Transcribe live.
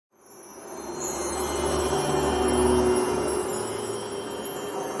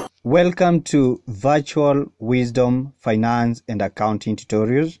Welcome to Virtual Wisdom Finance and Accounting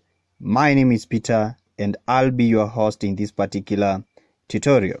Tutorials. My name is Peter and I'll be your host in this particular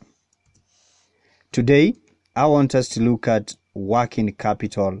tutorial. Today, I want us to look at working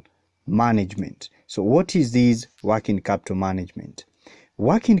capital management. So what is this working capital management?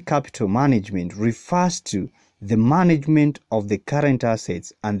 Working capital management refers to the management of the current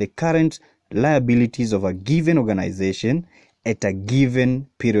assets and the current liabilities of a given organization at a given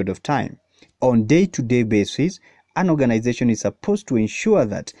period of time. On day-to-day basis, an organization is supposed to ensure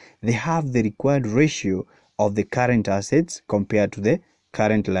that they have the required ratio of the current assets compared to the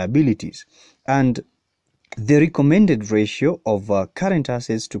current liabilities. And the recommended ratio of current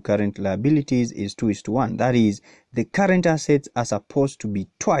assets to current liabilities is 2:1. That is, the current assets are supposed to be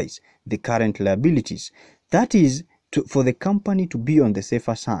twice the current liabilities. That is, for the company to be on the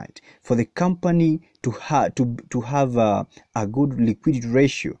safer side, for the company to have a good liquidity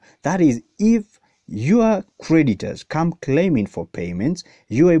ratio. That is, if your creditors come claiming for payments,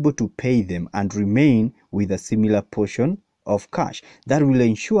 you're able to pay them and remain with a similar portion of cash. That will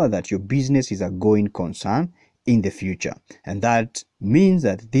ensure that your business is a going concern in the future. And that means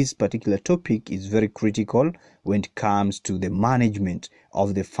that this particular topic is very critical when it comes to the management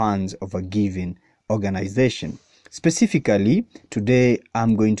of the funds of a given organization. Specifically, today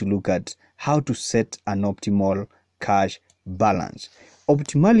I'm going to look at how to set an optimal cash balance.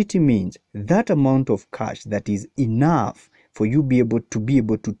 Optimality means that amount of cash that is enough for you to be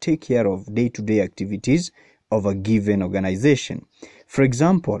able to take care of day-to-day activities of a given organization. For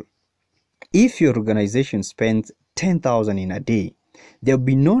example, if your organization spends 10,000 in a day, there will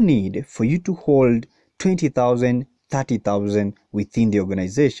be no need for you to hold 20,000, 30,000 within the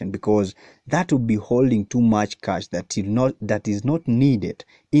organization, because that would be holding too much cash that is not needed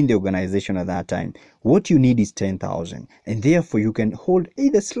in the organization at that time. What you need is 10,000, and therefore you can hold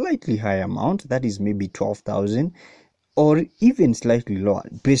either slightly higher amount, that is maybe 12,000, or even slightly lower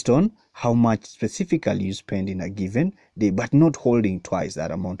based on how much specifically you spend in a given day, but not holding twice that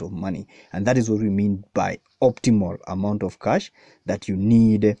amount of money. And that is what we mean by optimal amount of cash that you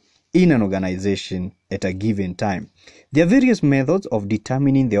need in an organization at a given time. There are various methods of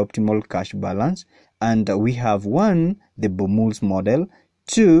determining the optimal cash balance, and we have one, the Miller-Orr Model,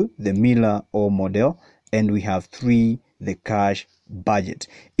 two, the Miller-Orr Model, and we have three, the cash budget.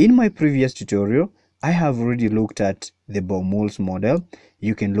 In my previous tutorial, I have already looked at the Miller-Orr Model.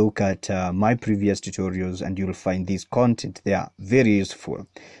 You can look at my previous tutorials and you'll find this content there very useful.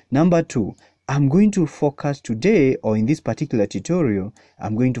 Number two, I'm going to focus today, or in this particular tutorial,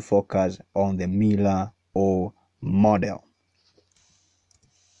 I'm going to focus on the Miller-Orr Model.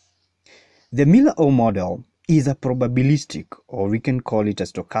 The Miller-Orr Model is a probabilistic, or we can call it a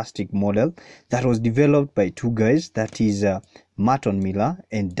stochastic model that was developed by two guys, that is Martin Miller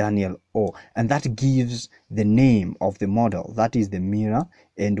and Daniel Orr, and that gives the name of the model. That is the Miller,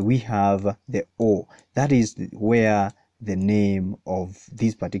 and we have the Orr. That is where the name of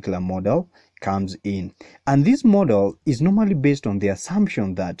this particular model comes in. And this model is normally based on the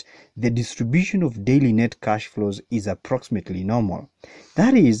assumption that the distribution of daily net cash flows is approximately normal.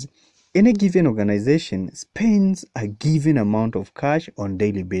 That is, any given organization spends a given amount of cash on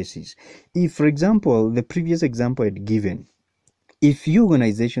daily basis. If, for example, the previous example I had given, if your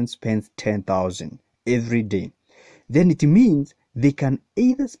organization spends 10,000 every day, then it means they can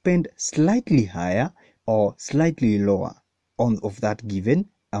either spend slightly higher or slightly lower of that given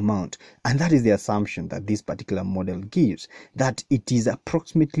amount. And that is the assumption that this particular model gives, that it is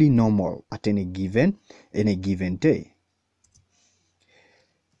approximately normal at any given day.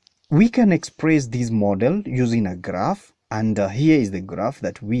 We can express this model using a graph, and here is the graph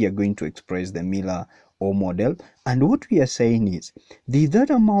that we are going to express the Miller-Orr Model. And what we are saying is that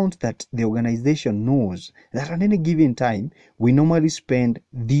amount that the organization knows that at any given time we normally spend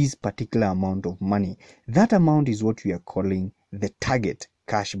this particular amount of money. That amount is what we are calling the target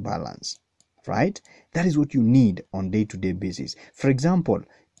cash balance, right? That is what you need on day-to-day basis. For example,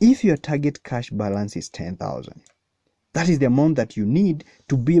 if your target cash balance is 10,000, that is the amount that you need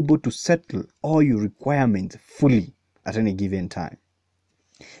to be able to settle all your requirements fully at any given time.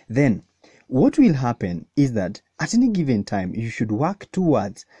 Then, what will happen is that at any given time, you should work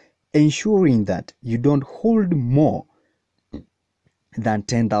towards ensuring that you don't hold more than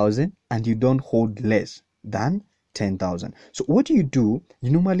 10,000 and you don't hold less than 10,000. So what you do,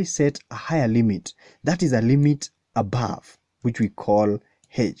 you normally set a higher limit. That is a limit above, which we call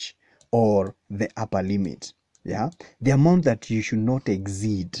H, or the upper limit. Yeah, the amount that you should not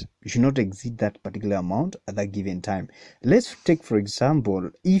exceed. You should not exceed that particular amount at that given time. Let's take, for example,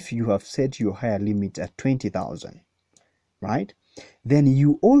 if you have set your higher limit at 20,000, right? Then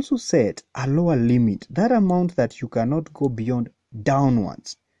you also set a lower limit, that amount that you cannot go beyond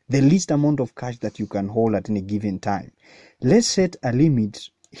downwards, the least amount of cash that you can hold at any given time. Let's set a limit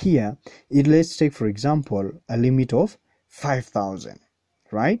here. Let's take, for example, a limit of 5,000,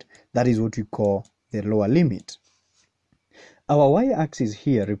 right? That is what we call the lower limit. Our y-axis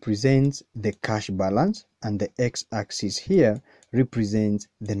here represents the cash balance, and the x-axis here represents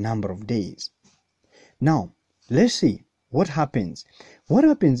the number of days. Now, let's see what happens. What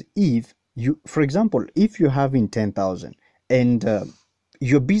happens if you, for example, if you're having 10,000 and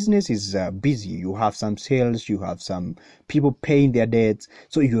your business is busy, you have some sales, you have some people paying their debts,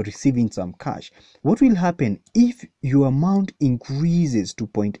 so you're receiving some cash. What will happen if your amount increases to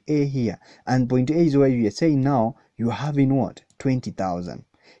point A here, and point A is where you are saying now you're having what? 20,000.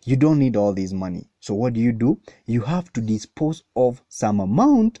 You don't need all this money. So what do? You have to dispose of some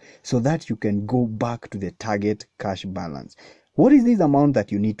amount so that you can go back to the target cash balance. What is this amount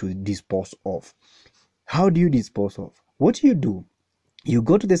that you need to dispose of? How do you dispose of? What you do, you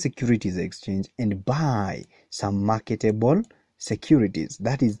go to the securities exchange and buy some marketable securities.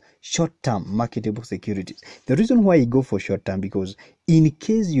 That is short-term marketable securities. The reason why you go for short-term, because in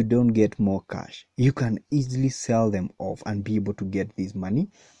case you don't get more cash, you can easily sell them off and be able to get this money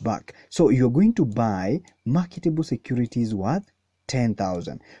back. So you're going to buy marketable securities worth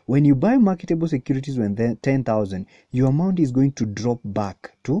 10,000. When you buy marketable securities worth 10,000, your amount is going to drop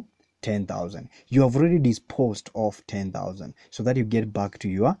back to 10,000. You have already disposed of 10,000, so that you get back to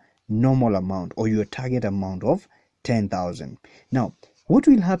your normal amount or your target amount of 10,000. Now, what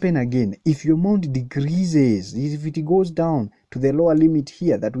will happen again if your amount decreases, if it goes down to the lower limit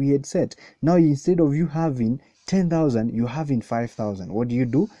here that we had set? Now, instead of you having 10,000, you're having 5,000. What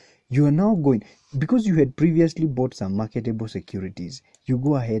do? You are now going, because you had previously bought some marketable securities, you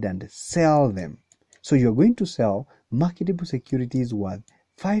go ahead and sell them. So you're going to sell marketable securities worth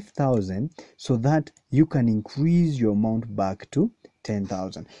 5,000 so that you can increase your amount back to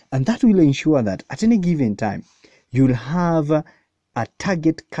 10,000. And that will ensure that at any given time, you'll have a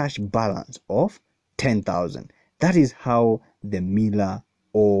target cash balance of 10,000. That is how the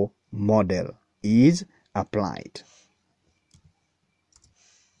Miller-Orr model is applied.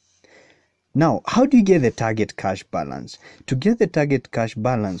 Now, how do you get the target cash balance? To get the target cash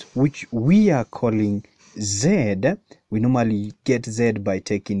balance, which we are calling Z, we normally get Z by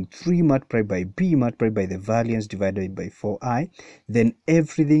taking 3 multiplied by B multiplied by the variance divided by 4i. Then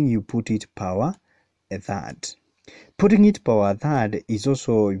everything you put it power a third. Putting it power a third is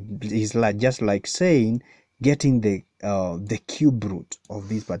also like just like saying getting the cube root of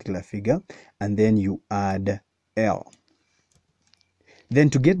this particular figure, and then you add L. Then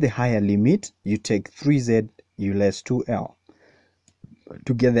to get the higher limit, you take 3Z, you less 2L.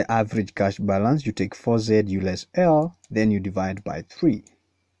 To get the average cash balance, you take 4Z, you less L, then you divide by 3.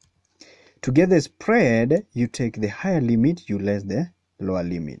 To get the spread, you take the higher limit, you less the lower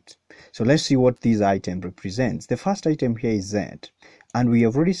limit. So let's see what this item represents. The first item here is Z, and we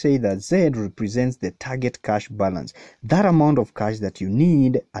have already said that Z represents the target cash balance, that amount of cash that you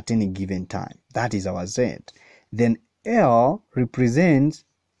need at any given time. That is our Z. Then L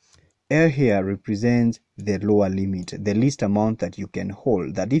here represents the lower limit, the least amount that you can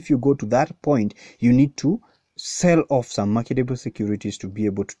hold, that if you go to that point, you need to sell off some marketable securities to be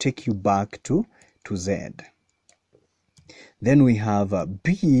able to take you back to Z. Then we have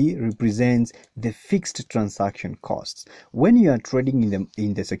B represents the fixed transaction costs. When you are trading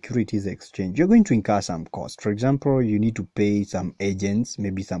in the securities exchange, you're going to incur some costs. For example, you need to pay some agents,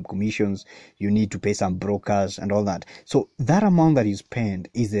 maybe some commissions, you need to pay some brokers and all that. So that amount that you spend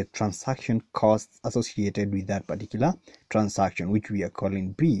is the transaction costs associated with that particular transaction, which we are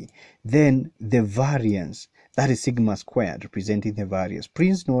calling B. Then the variance, that is sigma squared, representing the variance.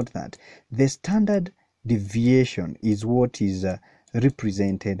 Please note that the standard deviation is what is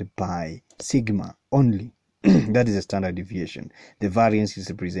represented by sigma only. That is a standard deviation. The variance is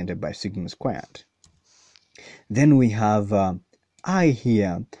represented by sigma squared. Then we have I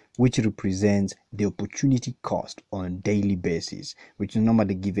here, which represents the opportunity cost on daily basis, which is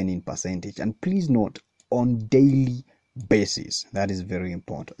normally given in percentage. And please note, on daily basis, that is very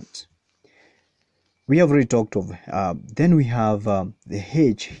important. We have already talked of, then we have the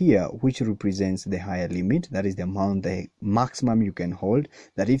H here, which represents the higher limit. That is the amount, the maximum you can hold,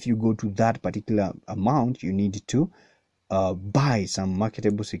 that if you go to that particular amount, you need to buy some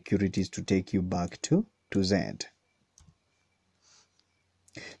marketable securities to take you back to Z.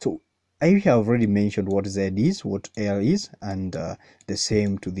 So I have already mentioned what Z is, what L is, and the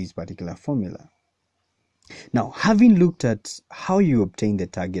same to this particular formula. Now, having looked at how you obtain the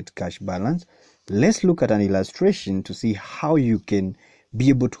target cash balance, let's look at an illustration to see how you can be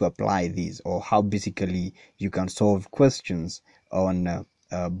able to apply these, or how basically you can solve questions on on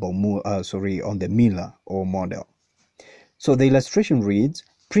the Miller-Orr model. So the illustration reads,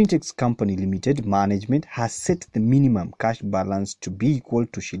 Printex Company Limited Management has set the minimum cash balance to be equal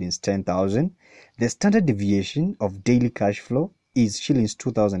to shillings 10,000. The standard deviation of daily cash flow is shillings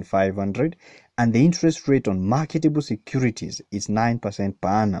 2,500, and the interest rate on marketable securities is 9% per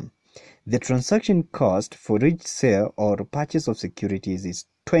annum. The transaction cost for each sale or purchase of securities is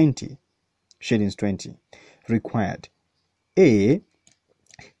shillings 20. Required: A.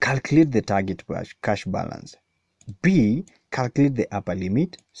 Calculate the target cash balance. B. Calculate the upper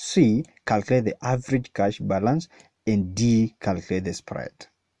limit. C. Calculate the average cash balance. And D. Calculate the spread.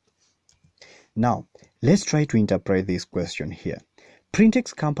 Now, let's try to interpret this question here.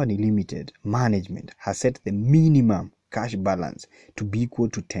 Printex Company Limited Management has set the minimum cash balance to be equal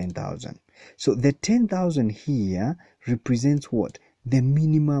to 10,000. So the 10,000 here represents what? The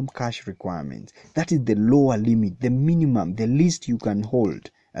minimum cash requirement. That is the lower limit, the minimum, the least you can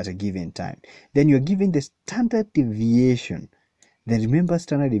hold at a given time. Then you're given the standard deviation. Then remember,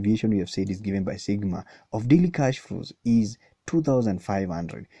 standard deviation we have said is given by sigma of daily cash flows is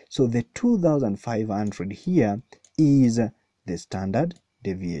 2,500. So the 2,500 here is the standard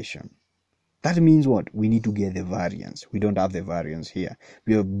deviation. That means what? We need to get the variance. We don't have the variance here.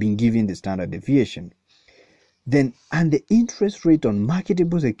 We have been given the standard deviation. Then, and the interest rate on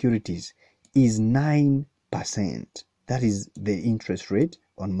marketable securities is 9%. That is the interest rate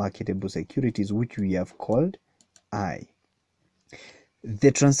on marketable securities, which we have called I.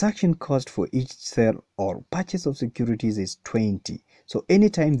 The transaction cost for each sale or purchase of securities is 20. So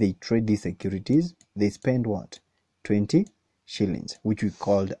anytime they trade these securities, they spend what? 20 shillings, which we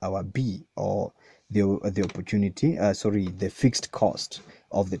called our B, or the opportunity, the fixed cost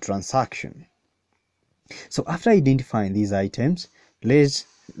of the transaction. So after identifying these items, let's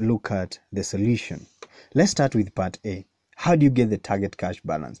look at the solution. Let's start with part A. How do you get the target cash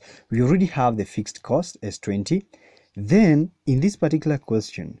balance? We already have the fixed cost as 20. Then in this particular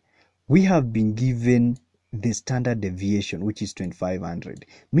question, we have been given the standard deviation, which is 2,500,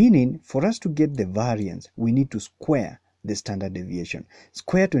 meaning for us to get the variance, we need to square the standard deviation.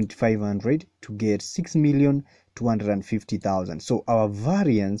 Square 2,500 to get 6,250,000. So our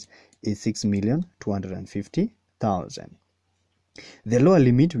variance is 6,250,000. The lower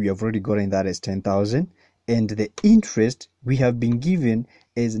limit, we have already gotten that as 10,000, and the interest we have been given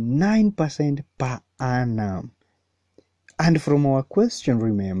is 9% per annum. And from our question,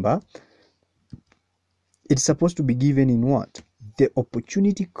 remember, it's supposed to be given in what? The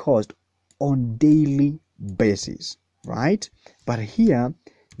opportunity cost on daily basis, right? But here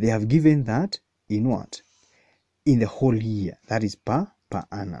they have given that in what? In the whole year. That is per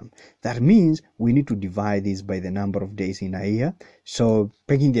annum. That means we need to divide this by the number of days in a year. So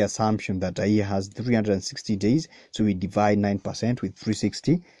taking the assumption that a year has 360 days, so we divide 9% with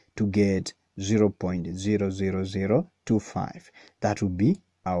 360 to get 0.00025. That would be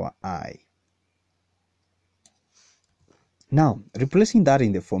our I. Now, replacing that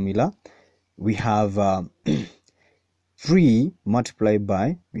in the formula, we have 3 multiplied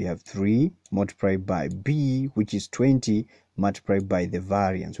by, B, which is 20, multiplied by the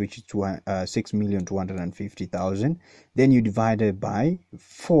variance, which is 6,250,000. Then you divide it by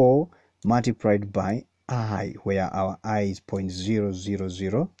 4 multiplied by I, where our I is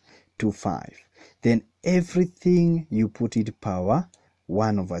 0.00025. Then everything you put it power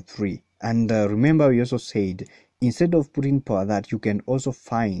 1/3. And remember, we also said instead of putting power that, you can also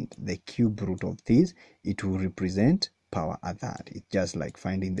find the cube root of this. It will represent power at that. It's just like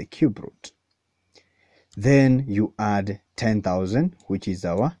finding the cube root. Then you add 10,000, which is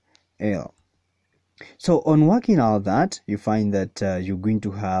our L. So on working out that, you find that you're going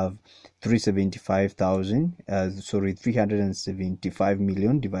to have 375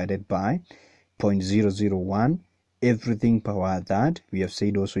 million divided by 0.001. Everything power that. We have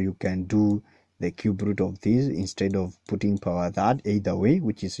said also you can do the cube root of this instead of putting power that, either way,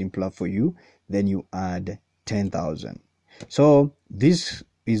 which is simpler for you. Then you add 10,000. So this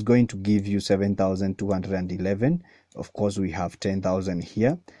is going to give you 7,211. Of course, we have 10,000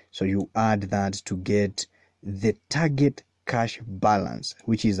 here. So you add that to get the target cash balance,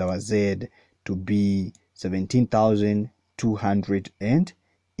 which is our Z, to be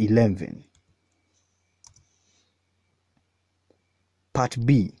 17,211. Part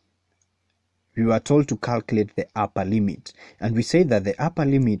B. We were told to calculate the upper limit, and we say that the upper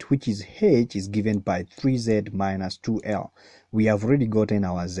limit, which is H, is given by 3Z minus 2L. We have already gotten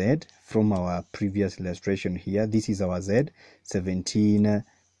our Z from our previous illustration here. This is our Z, 17,211.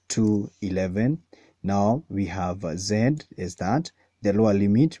 211. Now we have Z is that the lower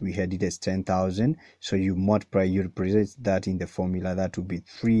limit, we had it as 10,000. So you multiply, you represent that in the formula. That would be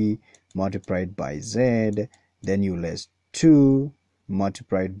 3 multiplied by Z, then you less 2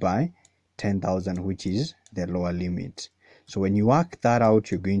 multiplied by 10,000, which is the lower limit. So when you work that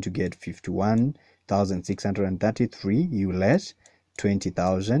out, you're going to get 51,633. You less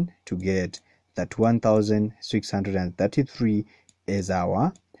 20,000 to get that 1,633 is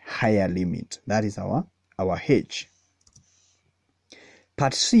our higher limit. That is our H.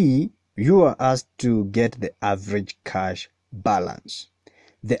 Part C, you are asked to get the average cash balance.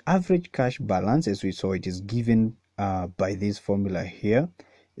 The average cash balance, as we saw, it is given by this formula here,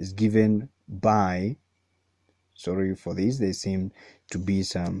 is given by, sorry for this, there seem to be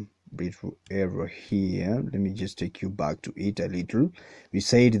some little error here. Let me just take you back to it a little. We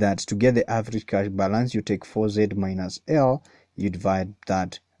said that to get the average cash balance, you take 4Z minus L, you divide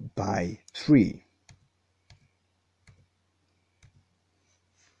that by 3.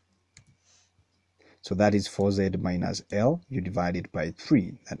 So that is 4Z minus L, you divide it by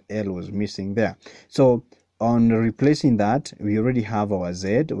 3. That L was missing there. So on replacing that, we already have our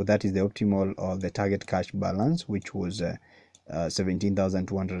Z, or that is the optimal or the target cash balance, which was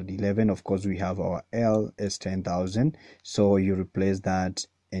 17,211. Of course, we have our L as 10,000. So you replace that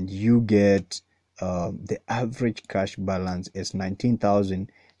and you get the average cash balance is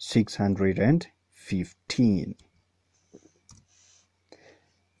 19,615.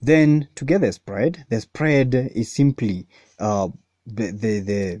 Then to get the spread is simply let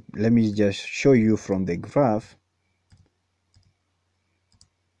me just show you from the graph.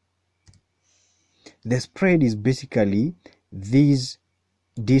 The spread is basically this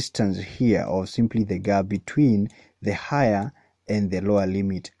distance here, or simply the gap between the higher and the lower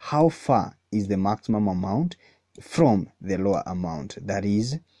limit. How far is the maximum amount from the lower amount? That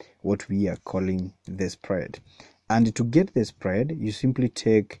is what we are calling the spread. And to get the spread, you simply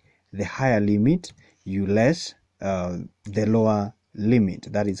take the higher limit, you less the lower limit,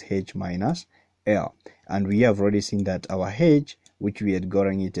 that is H minus L. And we have already seen that our H, which we had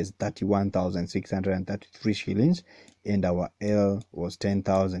gotten it as 31,633 shillings, and our L was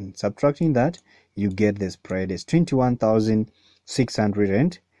 10,000. Subtracting that, you get the spread as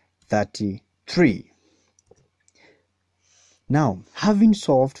 21,633. Now, having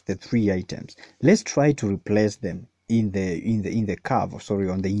solved the 3 items, let's try to replace them in the curve, sorry,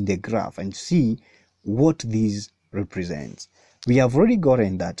 in the graph, and see what these represents. We have already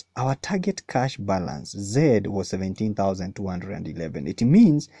gotten that our target cash balance Z was 17,211. It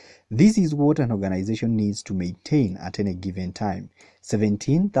means this is what an organization needs to maintain at any given time,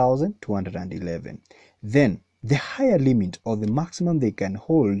 17,211. Then the higher limit, or the maximum they can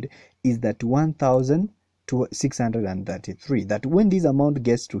hold, is that 1,633. That when this amount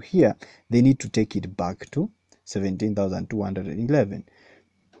gets to here, they need to take it back to 17,211.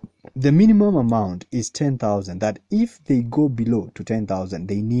 The minimum amount is 10,000. That if they go below to 10,000,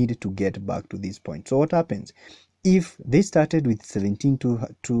 they need to get back to this point. So what happens? If they started with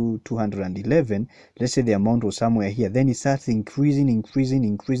 17,211, let's say the amount was somewhere here, then it starts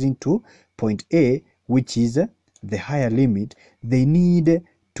increasing to point A, which is the higher limit. They need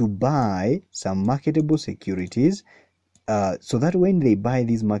to buy some marketable securities, so that when they buy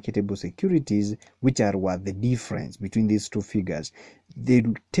these marketable securities, which are what the difference between these two figures, they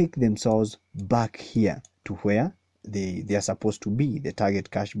take themselves back here to where they are supposed to be, the target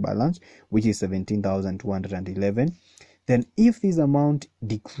cash balance, which is 17,211. Then if this amount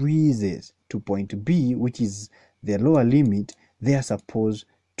decreases to point B, which is the lower limit, they are supposed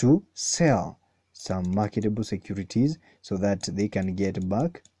to sell some marketable securities so that they can get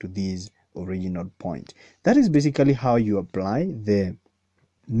back to this original point. That is basically how you apply the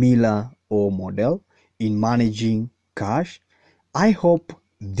Miller-Orr model in managing cash. I hope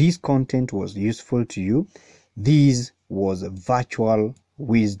this content was useful to you. This was virtual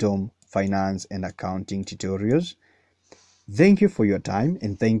wisdom, finance and accounting tutorials. Thank you for your time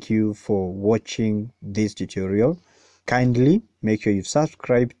and thank you for watching this tutorial. Kindly make sure you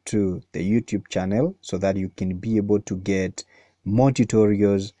subscribe to the YouTube channel so that you can be able to get more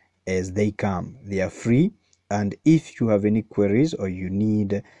tutorials as they come. They are free, and if you have any queries or you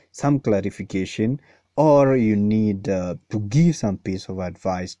need some clarification or you need to give some piece of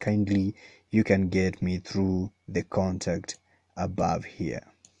advice, kindly you can get me through the contact above here.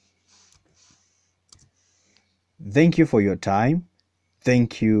 Thank you for your time.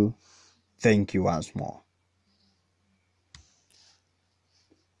 Thank you once more.